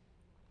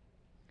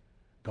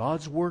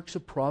 God's works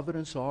of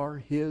providence are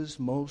His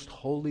most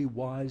holy,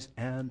 wise,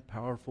 and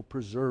powerful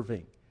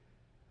preserving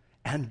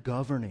and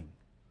governing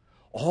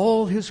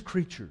all His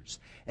creatures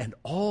and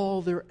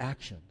all their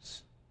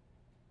actions.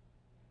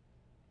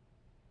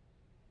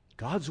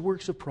 God's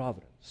works of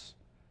providence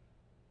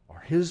are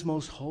His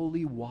most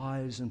holy,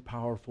 wise, and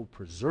powerful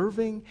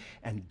preserving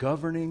and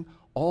governing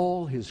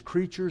all His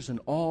creatures and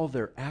all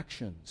their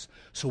actions.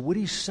 So what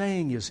he's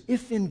saying is,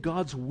 if in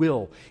God's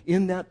will,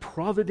 in that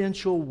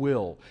providential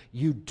will,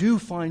 you do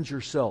find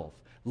yourself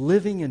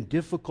living in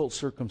difficult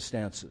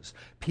circumstances,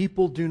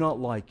 people do not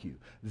like you,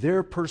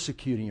 they're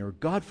persecuting you, or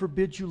God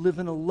forbid you live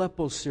in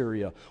Aleppo,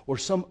 Syria, or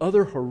some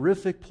other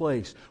horrific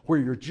place where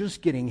you're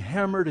just getting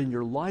hammered and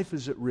your life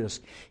is at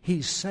risk,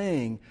 he's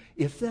saying,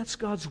 if that's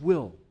God's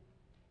will,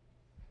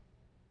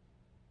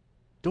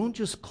 don't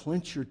just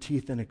clench your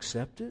teeth and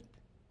accept it.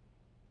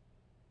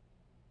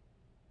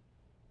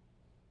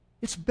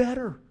 It's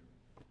better.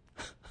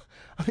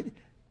 I mean,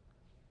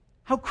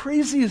 how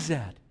crazy is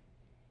that?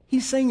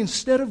 He's saying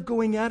instead of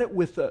going at it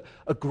with a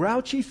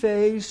grouchy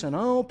face and,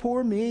 oh,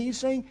 poor me, he's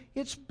saying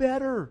it's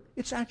better.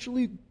 It's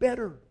actually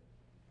better.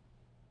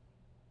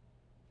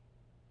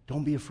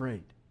 Don't be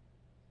afraid.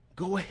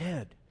 Go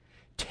ahead.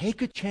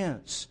 Take a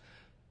chance.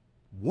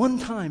 One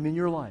time in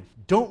your life,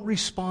 don't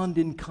respond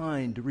in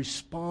kind.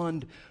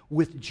 Respond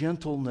with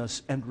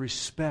gentleness and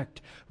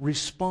respect.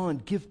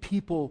 Respond. Give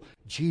people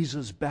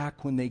Jesus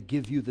back when they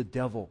give you the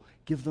devil.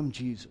 Give them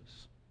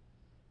Jesus.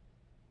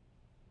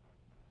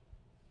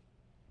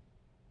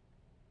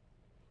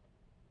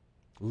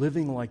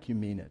 Living like you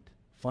mean it.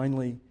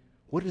 Finally,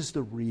 what is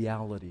the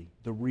reality?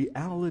 The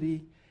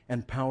reality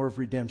and power of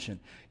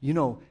redemption. You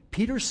know,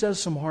 Peter says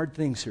some hard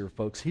things here,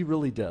 folks. He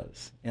really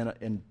does.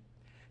 And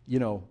you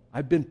know,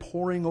 I've been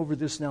poring over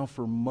this now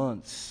for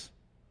months.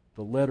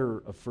 The letter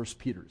of 1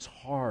 Peter. It's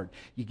hard.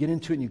 You get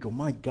into it and you go,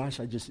 my gosh,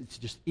 it's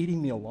just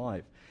eating me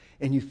alive.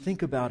 And you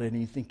think about it and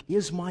you think,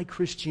 is my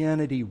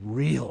Christianity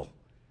real?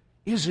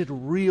 Is it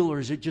real, or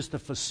is it just a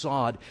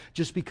facade?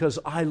 Just because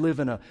I live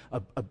in a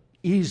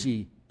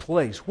easy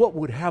place. What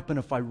would happen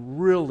if I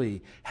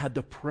really had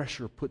the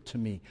pressure put to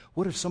me?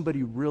 What if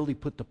somebody really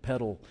put the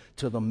pedal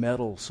to the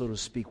metal, so to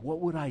speak? What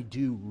would I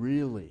do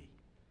really?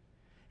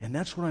 And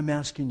that's what I'm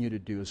asking you to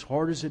do, as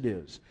hard as it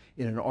is,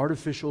 in an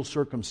artificial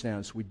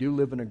circumstance. We do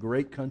live in a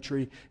great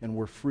country and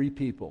we're free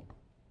people.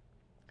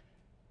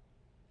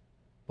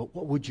 But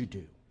what would you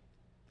do?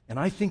 And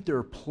I think there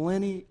are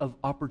plenty of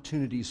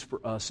opportunities for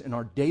us in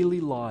our daily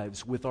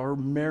lives, with our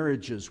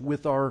marriages,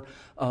 with our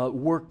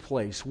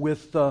workplace,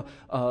 with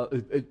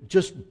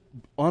just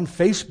on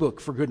Facebook,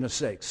 for goodness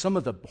sake. Some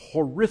of the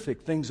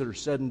horrific things that are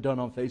said and done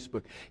on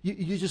Facebook.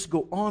 You just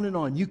go on and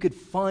on. You could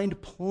find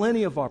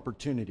plenty of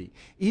opportunity,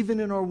 even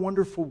in our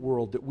wonderful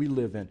world that we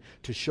live in,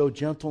 to show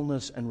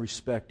gentleness and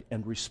respect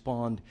and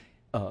respond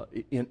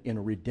in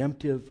a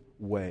redemptive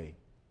way.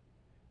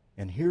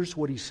 And here's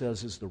what he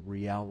says is the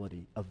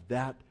reality of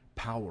that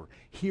power.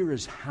 Here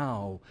is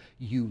how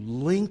you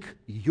link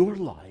your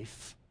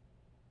life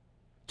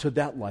to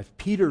that life.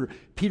 Peter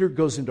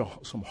goes into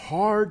some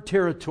hard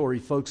territory,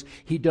 folks.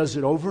 He does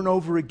it over and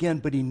over again,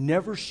 but he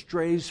never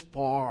strays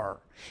far.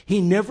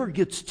 He never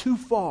gets too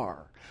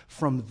far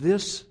from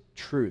this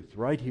truth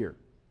right here.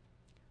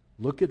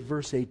 Look at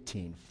verse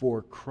 18.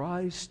 For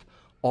Christ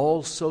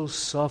also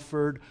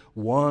suffered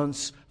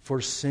once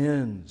for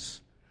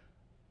sins,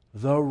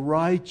 the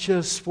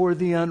righteous for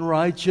the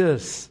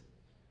unrighteous,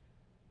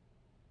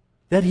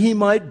 that He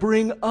might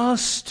bring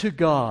us to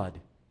God,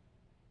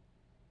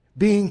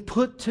 being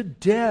put to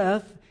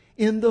death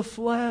in the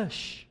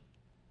flesh,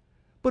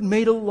 but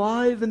made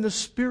alive in the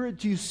Spirit.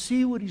 Do you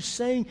see what he's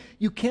saying?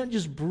 You can't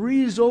just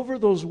breeze over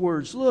those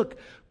words. Look,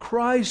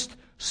 Christ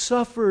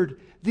suffered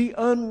the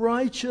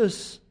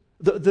unrighteous,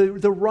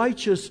 the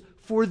righteous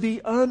for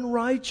the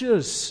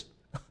unrighteous.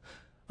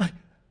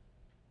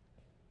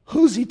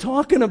 Who's he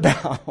talking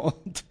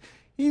about?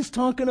 He's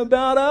talking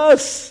about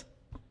us.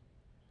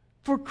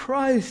 For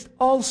Christ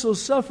also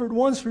suffered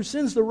once for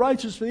sins, the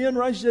righteous for the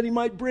unrighteous, that He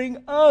might bring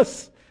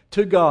us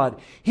to God.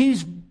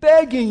 He's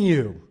begging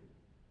you,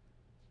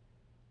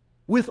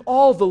 with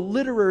all the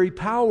literary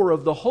power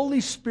of the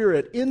Holy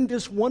Spirit in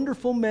this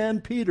wonderful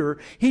man, Peter,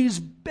 he's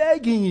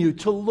begging you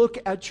to look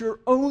at your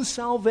own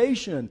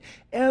salvation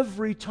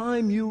every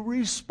time you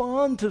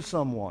respond to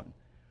someone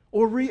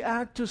or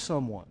react to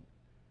someone.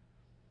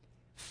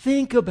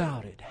 Think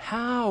about it.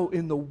 How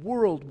in the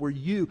world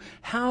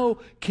how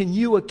can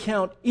you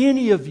account,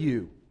 any of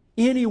you,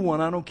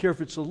 anyone, I don't care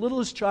if it's the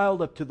littlest child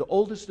up to the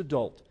oldest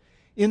adult,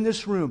 in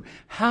this room,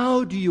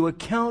 how do you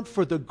account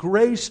for the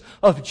grace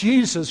of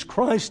Jesus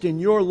Christ in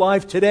your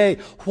life today?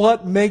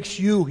 What makes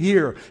you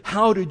here?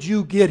 How did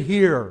you get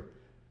here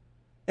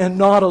and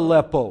not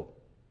Aleppo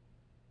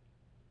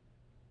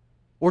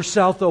or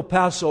South El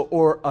Paso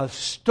or a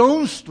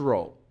stone's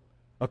throw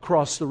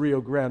across the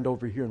Rio Grande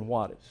over here in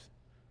Juarez?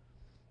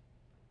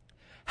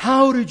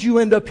 How did you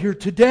end up here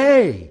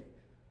today?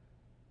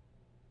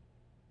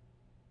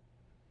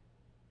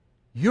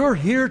 You're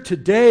here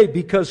today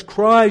because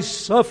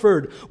Christ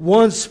suffered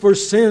once for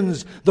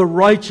sins, the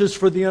righteous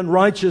for the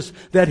unrighteous,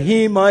 that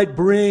He might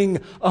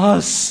bring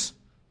us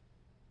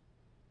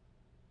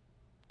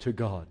to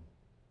God.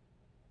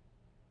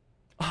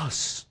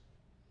 Us.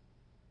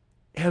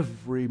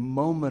 Every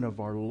moment of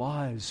our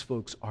lives,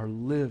 folks, are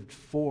lived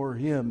for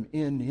Him,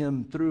 in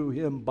Him, through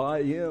Him,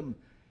 by Him.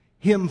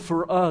 Him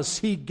for us.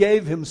 He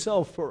gave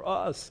Himself for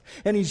us.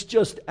 And He's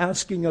just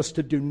asking us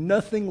to do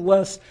nothing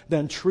less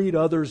than treat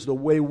others the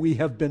way we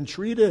have been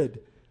treated.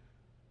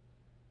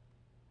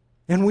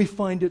 And we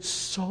find it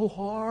so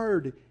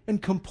hard and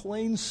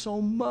complain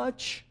so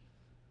much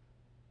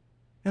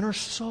and are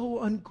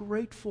so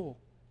ungrateful.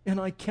 And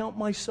I count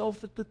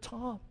myself at the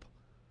top.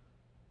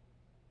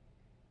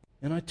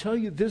 And I tell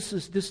you,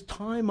 this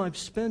time I've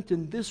spent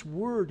in this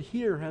word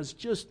here has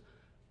just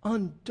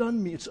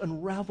undone me. It's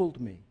unraveled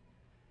me.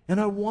 And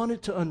I want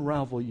it to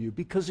unravel you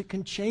because it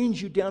can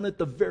change you down at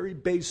the very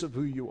base of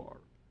who you are.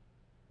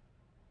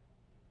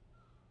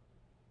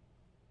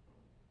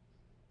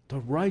 The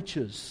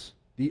righteous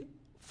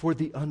for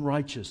the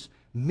unrighteous.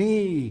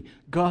 Me,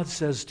 God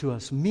says to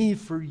us, me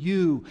for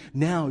you,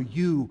 now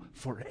you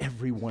for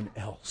everyone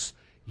else.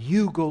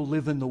 You go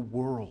live in the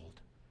world,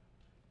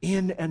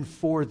 in and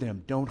for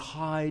them. Don't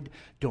hide,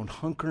 don't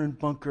hunker and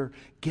bunker.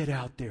 Get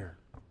out there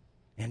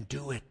and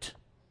do it.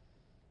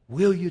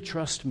 Will you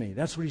trust me?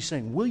 That's what He's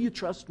saying. Will you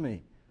trust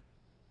me?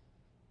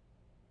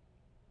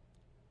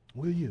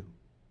 Will you?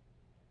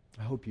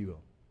 I hope you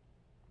will.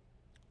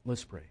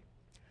 Let's pray.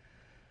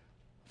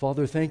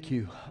 Father, thank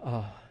you.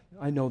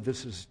 I know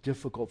this is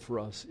difficult for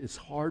us. It's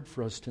hard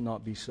for us to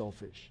not be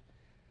selfish.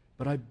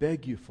 But I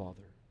beg you,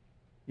 Father,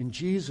 in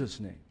Jesus'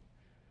 name,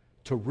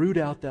 to root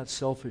out that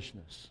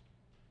selfishness,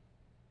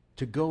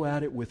 to go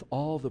at it with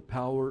all the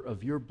power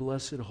of your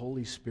blessed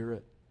Holy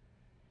Spirit,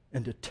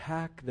 and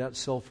attack that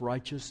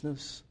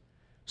self-righteousness,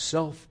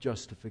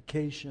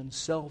 self-justification,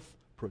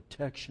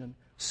 self-protection,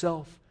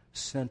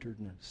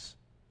 self-centeredness,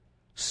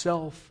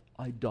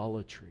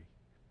 self-idolatry.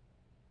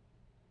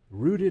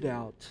 Root it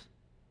out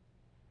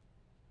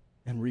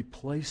and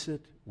replace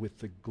it with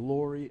the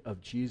glory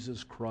of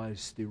Jesus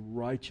Christ, the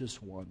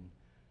righteous one,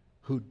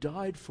 who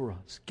died for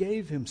us,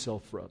 gave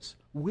Himself for us,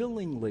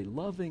 willingly,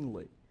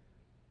 lovingly,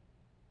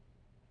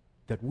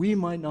 that we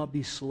might not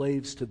be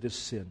slaves to this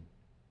sin,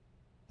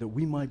 that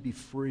we might be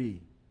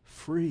free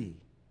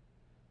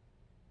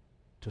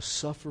to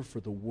suffer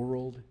for the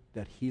world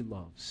that He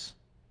loves.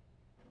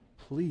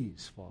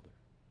 Please, Father,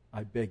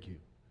 I beg you,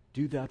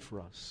 do that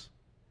for us.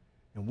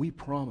 And we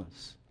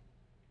promise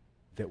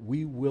that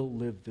we will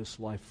live this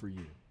life for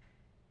you.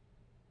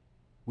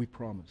 We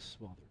promise,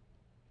 Father.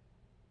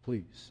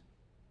 Please,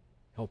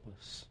 help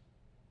us.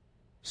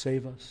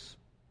 Save us.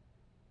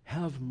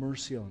 Have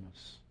mercy on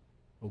us,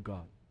 O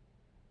God,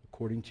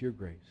 according to your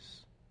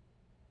grace.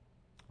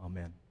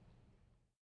 Amen.